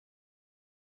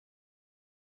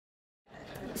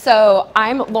So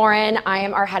I'm Lauren. I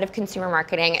am our head of consumer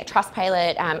marketing at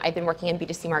Trustpilot. I've been working in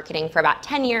B2C marketing for about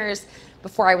 10 years.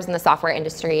 Before I was in the software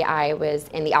industry, I was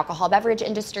in the alcohol beverage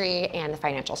industry and the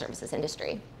financial services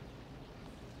industry.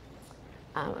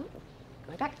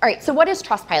 Going back. All right, so what is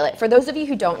Trustpilot? For those of you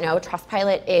who don't know,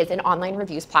 Trustpilot is an online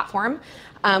reviews platform.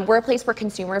 We're a place where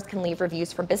consumers can leave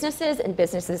reviews for businesses and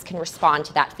businesses can respond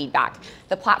to that feedback.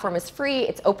 The platform is free,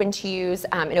 it's open to use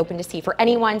and open to see for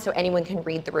anyone, so anyone can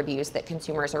read the reviews that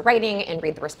consumers are writing and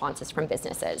read the responses from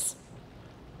businesses.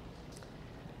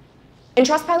 And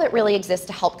Trustpilot really exists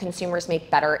to help consumers make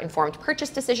better informed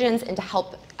purchase decisions and to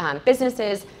help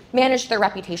businesses manage their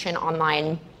reputation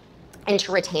online and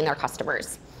to retain their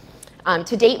customers.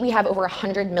 To date, we have over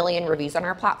 100 million reviews on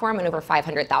our platform and over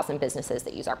 500,000 businesses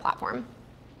that use our platform.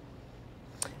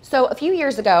 So a few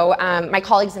years ago, my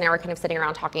colleagues and I were kind of sitting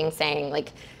around talking, saying,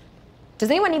 like, does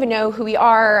anyone even know who we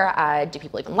are? Do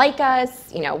people even like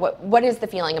us? You know, what is the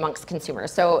feeling amongst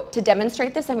consumers? So to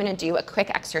demonstrate this, I'm going to do a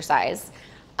quick exercise.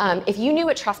 If you knew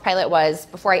what Trustpilot was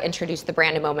before I introduced the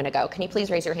brand a moment ago, can you please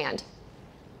raise your hand?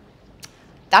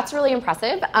 That's really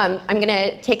impressive. I'm going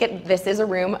to take it this is a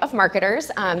room of marketers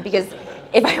because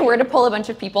if I were to pull a bunch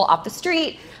of people off the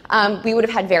street, we would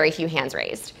have had very few hands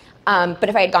raised. But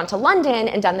if I had gone to London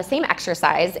and done the same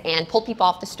exercise and pulled people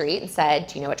off the street and said,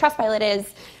 do you know what Trustpilot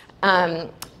is?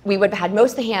 We would have had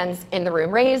most of the hands in the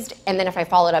room raised. And then if I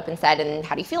followed up and said, and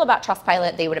how do you feel about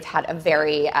Trustpilot? They would have had a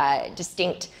very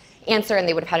distinct answer and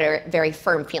they would have had a very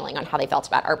firm feeling on how they felt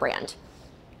about our brand.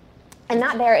 And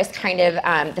that there is kind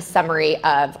of the summary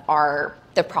of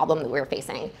the problem that we're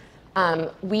facing.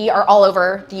 We are all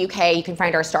over the UK. You can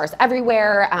find our stars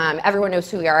everywhere. Everyone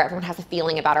knows who we are. Everyone has a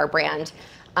feeling about our brand.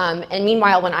 And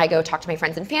meanwhile, when I go talk to my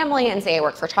friends and family and say I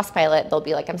work for Trustpilot, they'll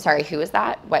be like, I'm sorry, who is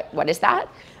that? What is that?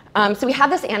 So we have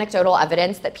this anecdotal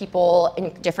evidence that people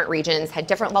in different regions had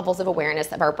different levels of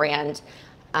awareness of our brand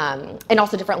and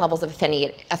also different levels of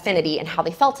affinity and how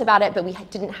they felt about it, but we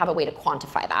didn't have a way to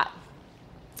quantify that.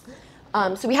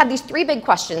 So we had these three big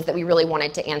questions that we really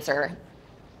wanted to answer.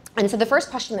 And so the first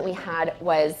question that we had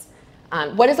was,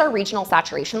 what does our regional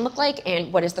saturation look like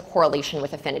and what is the correlation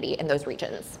with affinity in those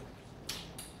regions?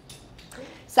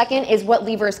 Second is, what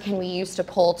levers can we use to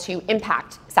pull to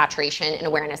impact saturation and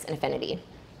awareness and affinity?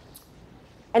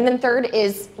 And then third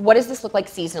is, what does this look like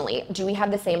seasonally? Do we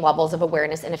have the same levels of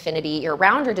awareness and affinity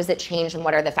year-round, or does it change, and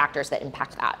what are the factors that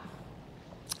impact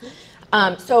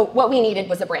that? So what we needed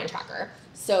was a brand tracker.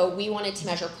 So we wanted to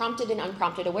measure prompted and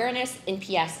unprompted awareness,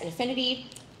 NPS, and affinity,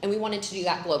 and we wanted to do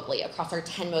that globally across our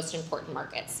 10 most important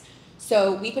markets.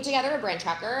 So we put together a brand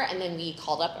tracker, and then we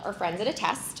called up our friends at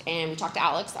Attest, and we talked to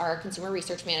Alex, our consumer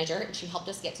research manager, and she helped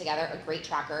us get together a great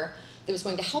tracker that was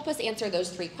going to help us answer those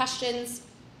three questions,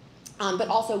 but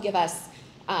also give us,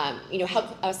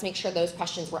 help us make sure those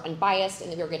questions were unbiased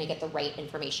and that we were going to get the right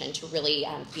information to really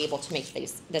be able to make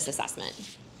this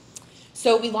assessment.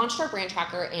 So we launched our brand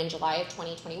tracker in July of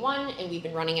 2021, and we've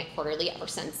been running it quarterly ever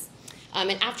since.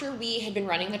 And after we had been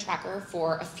running the tracker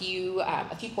for a few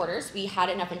quarters, we had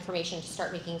enough information to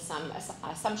start making some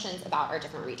assumptions about our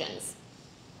different regions.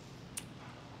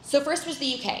 So first was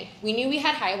the UK. We knew we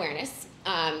had high awareness,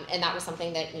 and that was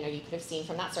something that you could have seen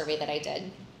from that survey that I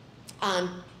did.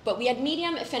 But we had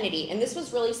medium affinity, and this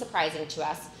was really surprising to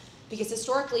us because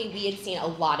historically we had seen a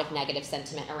lot of negative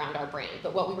sentiment around our brand.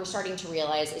 But what we were starting to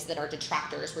realize is that our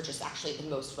detractors were just actually the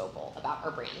most vocal about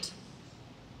our brand.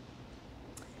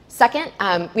 Second,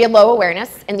 we had low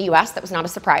awareness in the US. That was not a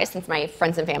surprise since my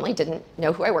friends and family didn't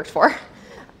know who I worked for.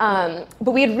 But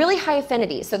we had really high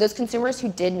affinity. So those consumers who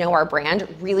did know our brand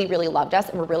really, really loved us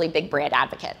and were really big brand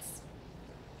advocates.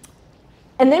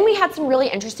 And then we had some really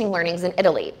interesting learnings in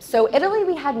Italy. So Italy,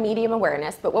 we had medium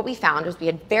awareness, but what we found was we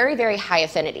had very, very high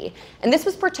affinity. And this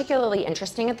was particularly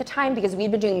interesting at the time because we'd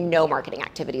been doing no marketing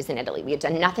activities in Italy. We had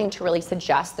done nothing to really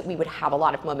suggest that we would have a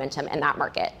lot of momentum in that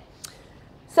market.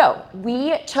 So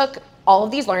we took all of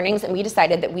these learnings and we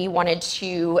decided that we wanted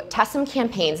to test some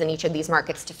campaigns in each of these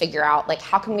markets to figure out, like,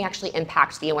 how can we actually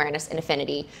impact the awareness and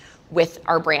affinity with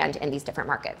our brand in these different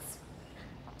markets.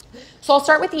 So I'll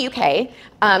start with the UK.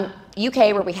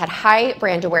 UK, where we had high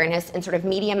brand awareness and sort of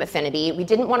medium affinity. We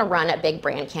didn't want to run a big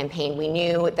brand campaign. We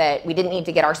knew that we didn't need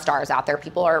to get our stars out there.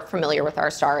 People are familiar with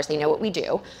our stars. They know what we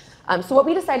do. So what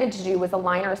we decided to do was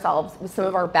align ourselves with some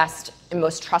of our best and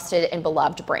most trusted and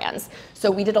beloved brands. So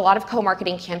we did a lot of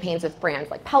co-marketing campaigns with brands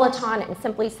like Peloton and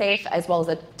Simply Safe, as well as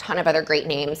a ton of other great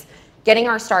names. Getting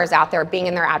our stars out there, being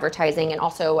in their advertising, and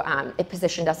also it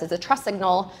positioned us as a trust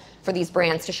signal for these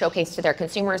brands to showcase to their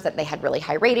consumers that they had really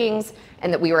high ratings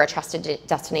and that we were a trusted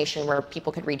destination where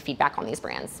people could read feedback on these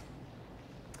brands.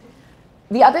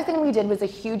 The other thing we did was a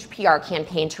huge PR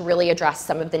campaign to really address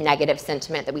some of the negative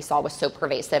sentiment that we saw was so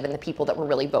pervasive and the people that were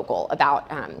really vocal about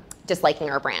disliking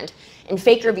our brand. And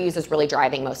fake reviews is really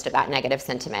driving most of that negative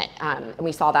sentiment, and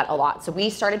we saw that a lot. So we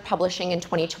started publishing in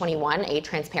 2021 a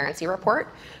transparency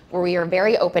report where we are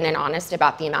very open and honest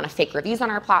about the amount of fake reviews on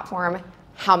our platform,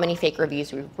 how many fake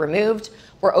reviews we've removed.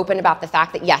 We're open about the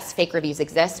fact that yes, fake reviews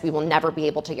exist. We will never be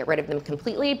able to get rid of them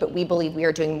completely, but we believe we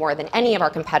are doing more than any of our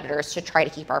competitors to try to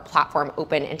keep our platform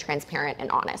open and transparent and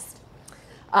honest.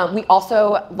 We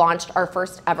also launched our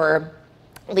first ever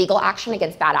legal action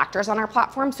against bad actors on our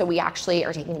platform. So we actually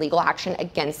are taking legal action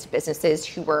against businesses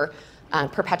who were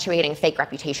perpetuating fake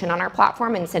reputation on our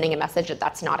platform and sending a message that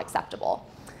that's not acceptable.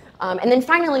 And then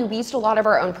finally, we used a lot of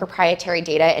our own proprietary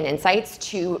data and insights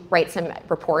to write some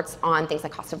reports on things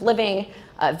like cost of living,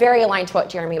 very aligned to what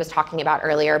Jeremy was talking about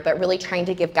earlier, but really trying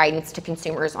to give guidance to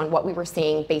consumers on what we were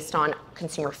seeing based on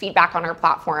consumer feedback on our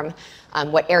platform,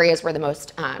 what areas were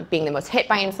being the most hit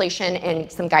by inflation,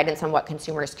 and some guidance on what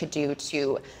consumers could do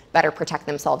to better protect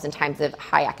themselves in times of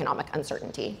high economic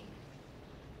uncertainty.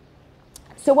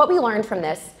 So what we learned from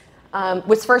this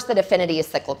was first that affinity is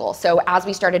cyclical. So as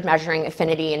we started measuring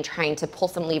affinity and trying to pull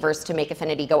some levers to make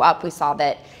affinity go up, we saw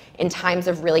that in times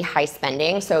of really high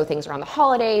spending, so things around the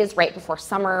holidays, right before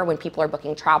summer, when people are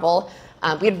booking travel,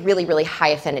 we had really, really high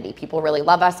affinity. People really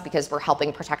love us because we're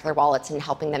helping protect their wallets and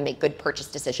helping them make good purchase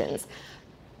decisions.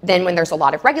 Then when there's a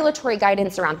lot of regulatory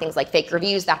guidance around things like fake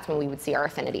reviews, that's when we would see our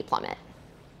affinity plummet.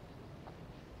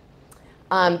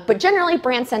 But generally,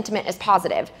 brand sentiment is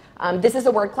positive. This is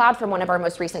a word cloud from one of our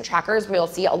most recent trackers. We'll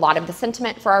see a lot of the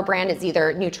sentiment for our brand is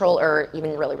either neutral or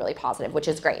even really, really positive, which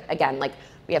is great. Again, like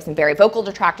we have some very vocal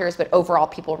detractors, but overall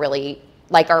people really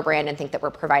like our brand and think that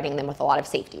we're providing them with a lot of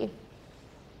safety.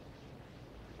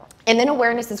 And then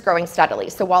awareness is growing steadily.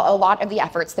 So while a lot of the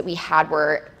efforts that we had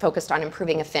were focused on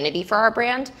improving affinity for our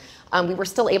brand, we were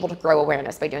still able to grow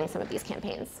awareness by doing some of these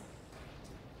campaigns.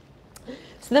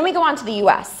 So then we go on to the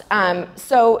US.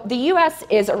 So the US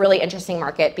is a really interesting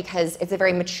market because it's a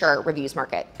very mature reviews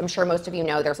market. I'm sure most of you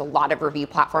know there's a lot of review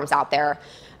platforms out there.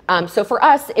 So for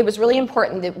us, it was really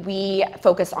important that we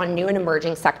focus on new and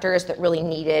emerging sectors that really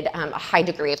needed a high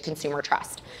degree of consumer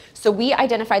trust. So we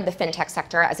identified the fintech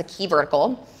sector as a key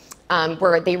vertical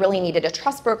where they really needed a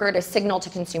trust broker to signal to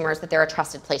consumers that they're a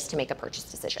trusted place to make a purchase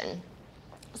decision.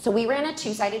 So we ran a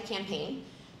two-sided campaign,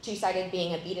 two-sided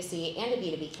being a B2C and a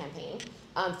B2B campaign,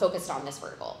 focused on this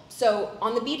vertical. So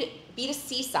on the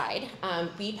B2C side,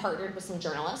 we partnered with some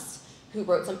journalists who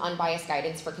wrote some unbiased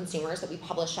guidance for consumers that we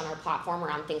published on our platform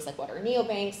around things like what are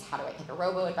neobanks, how do I pick a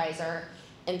robo-advisor,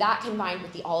 and that combined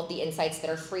with all of the insights that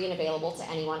are free and available to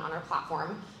anyone on our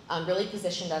platform really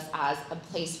positioned us as a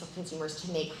place for consumers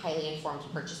to make highly informed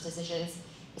purchase decisions,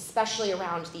 especially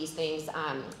around these things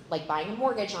like buying a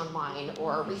mortgage online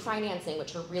or refinancing,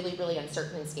 which are really, really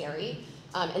uncertain and scary,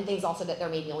 and things also that they're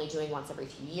maybe only doing once every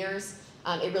few years.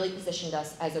 It really positioned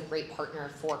us as a great partner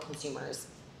for consumers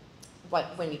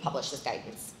when we publish this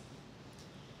guidance.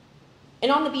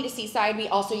 And on the B2C side, we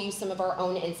also use some of our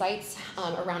own insights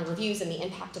around reviews and the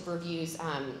impact of reviews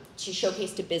to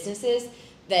showcase to businesses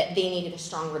that they needed a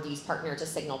strong reviews partner to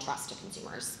signal trust to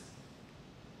consumers.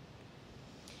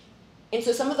 And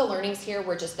so some of the learnings here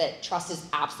were just that trust is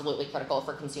absolutely critical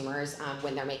for consumers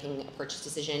when they're making a purchase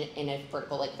decision in a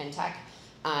vertical like fintech.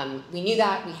 We knew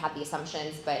that, we had the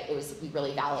assumptions, but we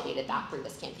really validated that through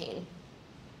this campaign.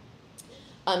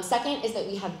 Second is that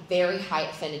we have very high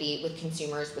affinity with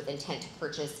consumers with intent to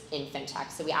purchase in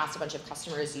fintech. So we asked a bunch of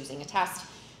customers using Attest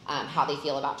how they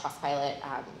feel about Trustpilot,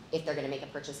 if they're going to make a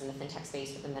purchase in the fintech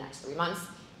space within the next 3 months.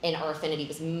 And our affinity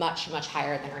was much, much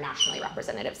higher than our nationally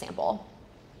representative sample.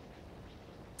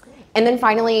 And then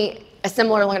finally, a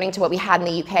similar learning to what we had in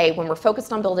the UK, when we're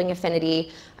focused on building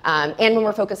affinity and when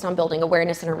we're focused on building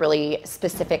awareness in a really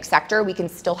specific sector, we can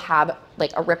still have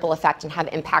like a ripple effect and have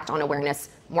impact on awareness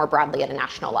more broadly at a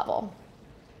national level.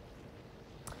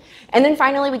 And then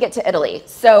finally, we get to Italy.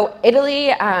 So Italy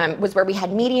was where we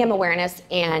had medium awareness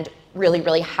and really,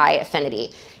 really high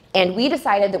affinity. And we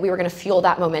decided that we were going to fuel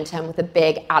that momentum with a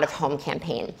big out-of-home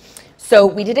campaign. So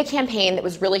we did a campaign that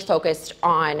was really focused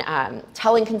on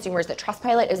telling consumers that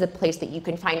Trustpilot is a place that you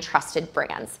can find trusted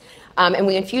brands. And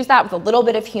we infused that with a little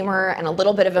bit of humor and a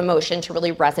little bit of emotion to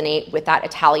really resonate with that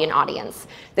Italian audience.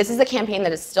 This is a campaign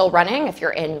that is still running. If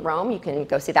you're in Rome, you can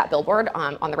go see that billboard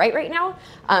on the right now.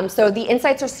 So the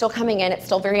insights are still coming in. It's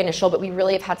still very initial, but we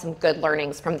really have had some good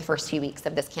learnings from the first few weeks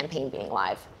of this campaign being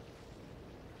live.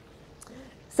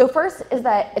 So first is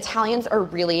that Italians are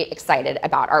really excited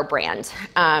about our brand.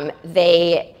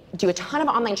 They do a ton of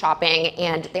online shopping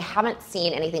and they haven't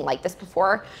seen anything like this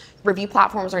before. review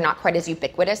platforms are not quite as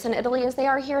ubiquitous in Italy as they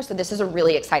are here, so this is a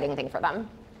really exciting thing for them.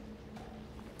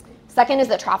 Second is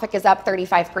that traffic is up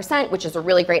 35%, which is a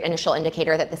really great initial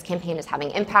indicator that this campaign is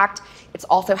having impact. It's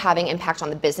also having impact on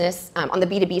the business, on the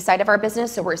B2B side of our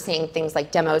business, so we're seeing things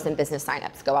like demos and business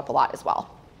signups go up a lot as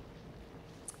well.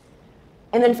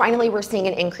 And then finally, we're seeing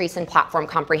an increase in platform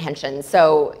comprehension.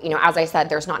 So, as I said,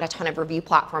 there's not a ton of review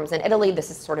platforms in Italy.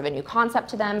 This is sort of a new concept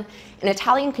to them. And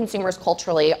Italian consumers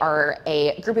culturally are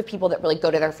a group of people that really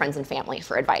go to their friends and family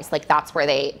for advice. Like that's where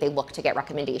they look to get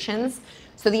recommendations.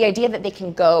 So the idea that they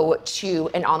can go to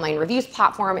an online reviews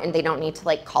platform and they don't need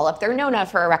to call up their nonna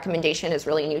for a recommendation is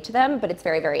really new to them, but it's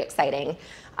very, very exciting.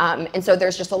 And so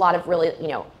there's just a lot of really,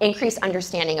 increased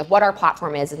understanding of what our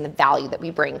platform is and the value that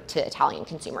we bring to Italian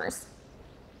consumers.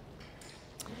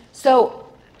 So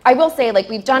I will say,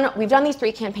 we've done these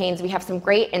 3 campaigns. We have some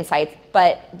great insights,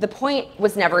 but the point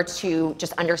was never to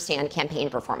just understand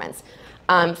campaign performance.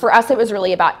 For us, it was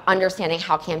really about understanding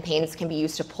how campaigns can be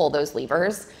used to pull those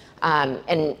levers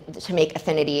and to make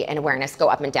affinity and awareness go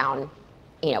up and down,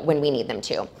 when we need them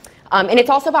to. And it's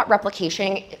also about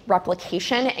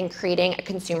replication and creating a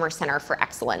consumer center for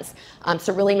excellence.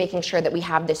 So really making sure that we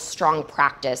have this strong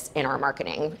practice in our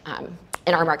marketing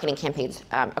campaigns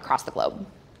across the globe.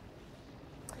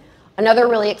 Another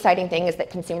really exciting thing is that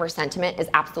consumer sentiment is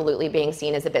absolutely being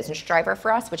seen as a business driver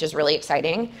for us, which is really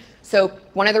exciting. So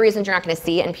one of the reasons you're not going to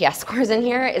see NPS scores in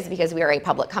here is because we are a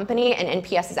public company, and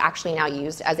NPS is actually now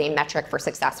used as a metric for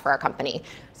success for our company.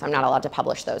 So I'm not allowed to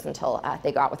publish those until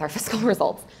they go out with our fiscal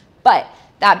results. But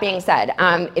that being said,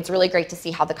 it's really great to see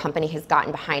how the company has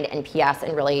gotten behind NPS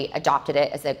and really adopted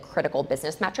it as a critical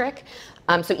business metric.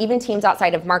 So even teams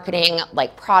outside of marketing,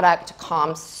 like product,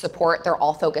 comms, support, they're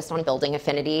all focused on building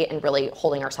affinity and really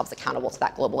holding ourselves accountable to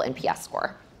that global NPS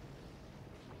score.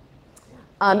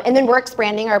 And then we're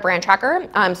expanding our brand tracker.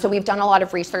 So we've done a lot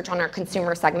of research on our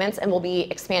consumer segments, and we'll be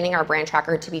expanding our brand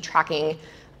tracker to be tracking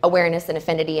awareness and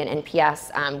affinity and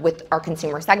NPS with our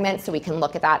consumer segments, so we can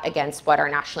look at that against what our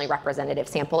nationally representative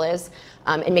sample is,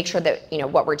 and make sure that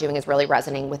what we're doing is really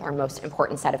resonating with our most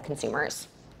important set of consumers.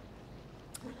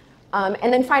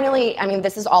 And then finally,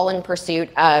 this is all in pursuit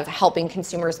of helping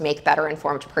consumers make better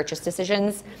informed purchase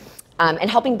decisions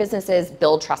and helping businesses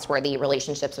build trustworthy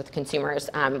relationships with consumers.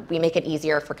 We make it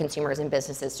easier for consumers and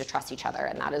businesses to trust each other,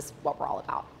 and that is what we're all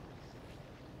about.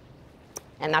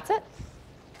 And that's it.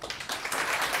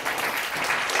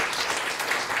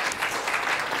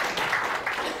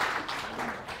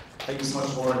 Thank you so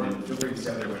much, Lauren, and feel free to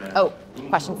stay there.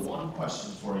 Questions? One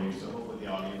question for you, so hopefully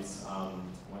the audience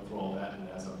went through all that and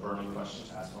has a burning question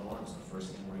to ask for Lauren. So the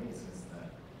first thing we're raised is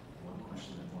that one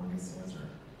question that Lauren gets to answer.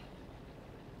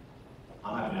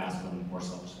 I'm not going to ask one more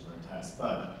selfishly for a test,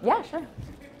 but yeah, sure.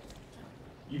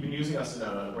 You've been using us in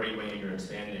a great way and you're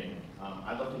expanding.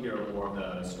 I'd love to hear more of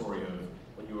the story of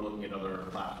when you were looking at other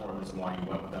platforms and why you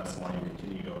went with us and why you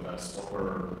continue to go with us. What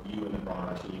were you and the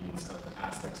broader team's kind of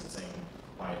aspects of saying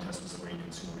why Attest was a great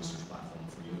consumer research platform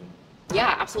for you?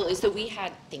 Yeah, absolutely. So we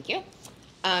had, thank you.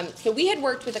 So we had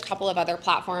worked with a couple of other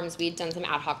platforms. We'd done some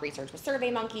ad hoc research with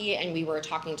SurveyMonkey, and we were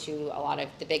talking to a lot of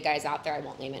the big guys out there. I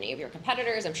won't name any of your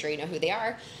competitors. I'm sure you know who they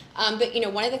are. But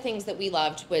one of the things that we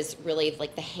loved was really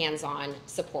the hands-on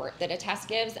support that Attest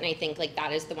gives, and I think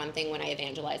that is the one thing when I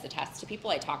evangelize Attest to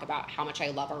people, I talk about how much I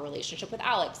love our relationship with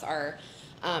Alex, our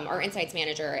insights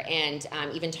manager, and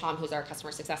even Tom, who's our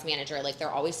customer success manager.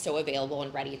 They're always so available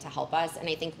and ready to help us. And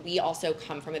I think we also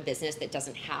come from a business that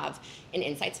doesn't have an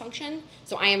insights function.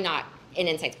 So I am not an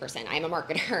insights person. I'm a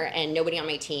marketer, and nobody on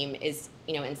my team is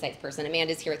insights person.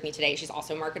 Amanda's here with me today. She's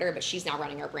also a marketer, but she's now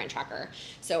running our brand tracker.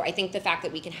 So I think the fact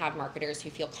that we can have marketers who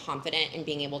feel confident in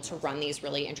being able to run these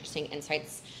really interesting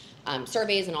insights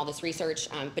surveys and all this research,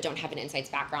 but don't have an insights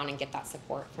background and get that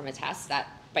support from Attest, that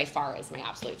by far is my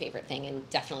absolute favorite thing, and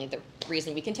definitely the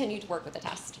reason we continue to work with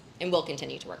Attest and will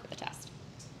continue to work with Attest.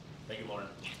 Thank you, Lauren.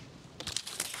 Yeah.